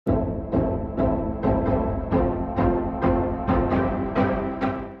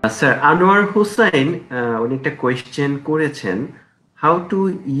Sir Anwar Hossain উনি একটা question করেছেন, how to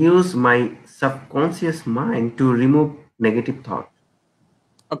use my subconscious mind to remove negative thought.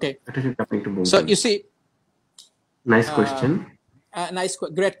 Okay. এটা যদি আপনি একটু So বলতেন। you see, nice question.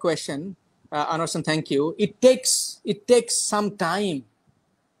 great question, Anderson. Thank you. It takes some time.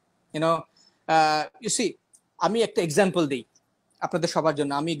 You see, আমি একটা এক্সাম্পল দিই আপনাদের সবার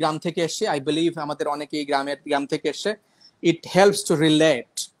জন্য। আমি গ্রাম থেকে এসেছি, আই বিলিভ আমাদের অনেকেই গ্রাম থেকে এসে। It helps to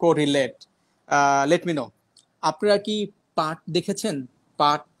correlate. Let me no, আপনারা কি পাট দেখেছেন?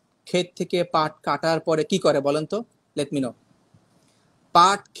 পাট ক্ষেত থেকে পাট কাটার পরে কি করে বলেন তো? Let me no.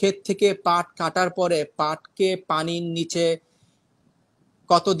 পাট ক্ষেত থেকে পাট কাটার পরে পাটকে পানির নিচে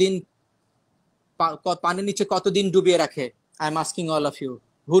কতদিন ডুবিয়ে রাখে? I am asking all of you,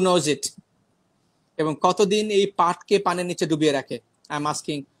 who knows it? এবং কতদিন এই পাটকে পানির নিচে ডুবিয়ে রাখে? I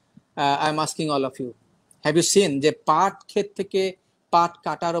am asking all of you, have you seen যে পাট ক্ষেত থেকে পাট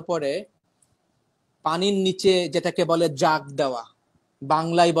কাটার পরে পানির নিচে, যেটাকে বলে জাগ দেওয়া,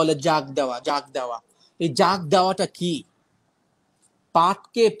 বাংলায় বলে জাগ দেওয়া, এই জাগ দেওয়াটা কি?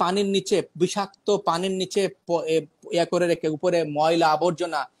 পাটকে পানির নিচে, বিষাক্ত পানির নিচে ইয়া করে রেখে, উপরে ময়লা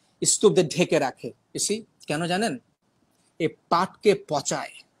আবর্জনা স্তূপ দিয়ে ঢেকে রাখে। কেন জানেন? এই পাটকে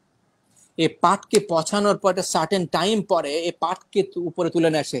পচায়। এই পাটকে পচানোর পর একটা সার্টেন টাইম পরে এই পাটকে উপরে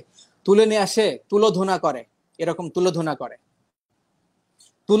তুলে নিয়ে আসে তুলোধুনা করে। এরকম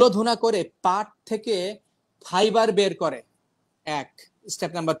তুলোধুনা করে পাট থেকে ফাইবার বের করে। এক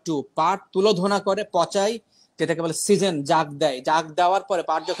স্টেপ নাম্বার 2, পাট তুলোধুনা করে পচায়, যেটাকে বলে সিজন, জাগ দেয়। জাগ দেওয়ার পরে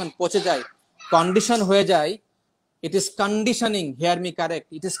পাট যখন পচে যায়, কন্ডিশন হয়ে যায়, it is conditioning, hear me correct,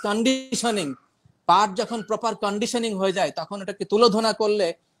 it is conditioning. পাট যখন প্রপার কন্ডিশনিং হয়ে যায়, তখন ওটাকে তুলোধুনা করলে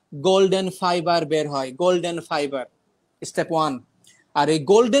গোল্ডেন ফাইবার বের হয়। Golden fibre, step 1। আর এই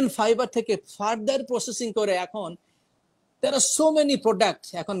গোল্ডেন ফাইবার থেকে ফার্দার প্রসেসিং করে এখন there are so many products,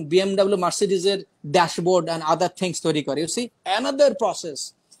 এখন BMW, Mercedes এর ড্যাশবোর্ড and other things তৈরি করে। You see, another process.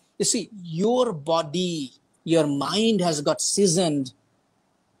 You see, your body, your mind has got seasoned.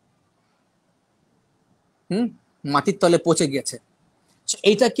 মাটির তলে পচে গেছে।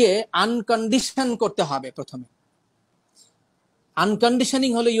 এইটাকে আনকন্ডিশন করতে হবে প্রথমে।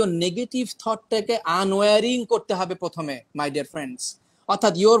 আনকন্ডিশনিং হলো ইওর নেগেটিভ থটটাকে আনওয়ারিং করতে হবে প্রথমে, মাই ডিয়ার ফ্রেন্ডস।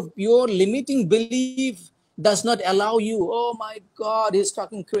 অর্থাৎ your limiting believe does not allow you, oh my god, he's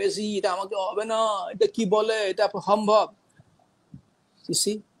talking crazy, এটা আমাকে হবে না, এটা কি বলে, এটা সম্ভব। You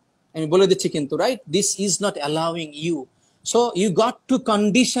see, আমি বলে দিচ্ছি কিন্তু, right, this is not allowing you. So you got to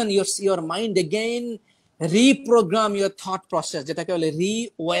condition your mind again, reprogram your thought process, যেটাকে বলে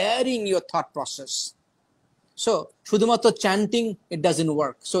rewiring your thought process. So শুধুমাত্র chanting, it doesn't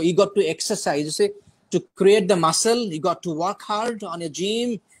work. So you got to exercise. You see, to create the muscle, you got to work hard on your gym,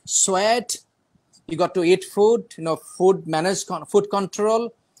 sweat. You got to eat food, food control,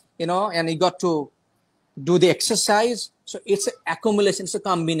 and you got to do the exercise. So it's an accumulation, it's a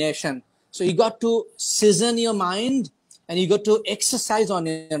combination. So you got to season your mind and you got to exercise on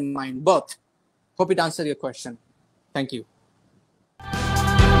your mind, both. Hope it answered your question. Thank you.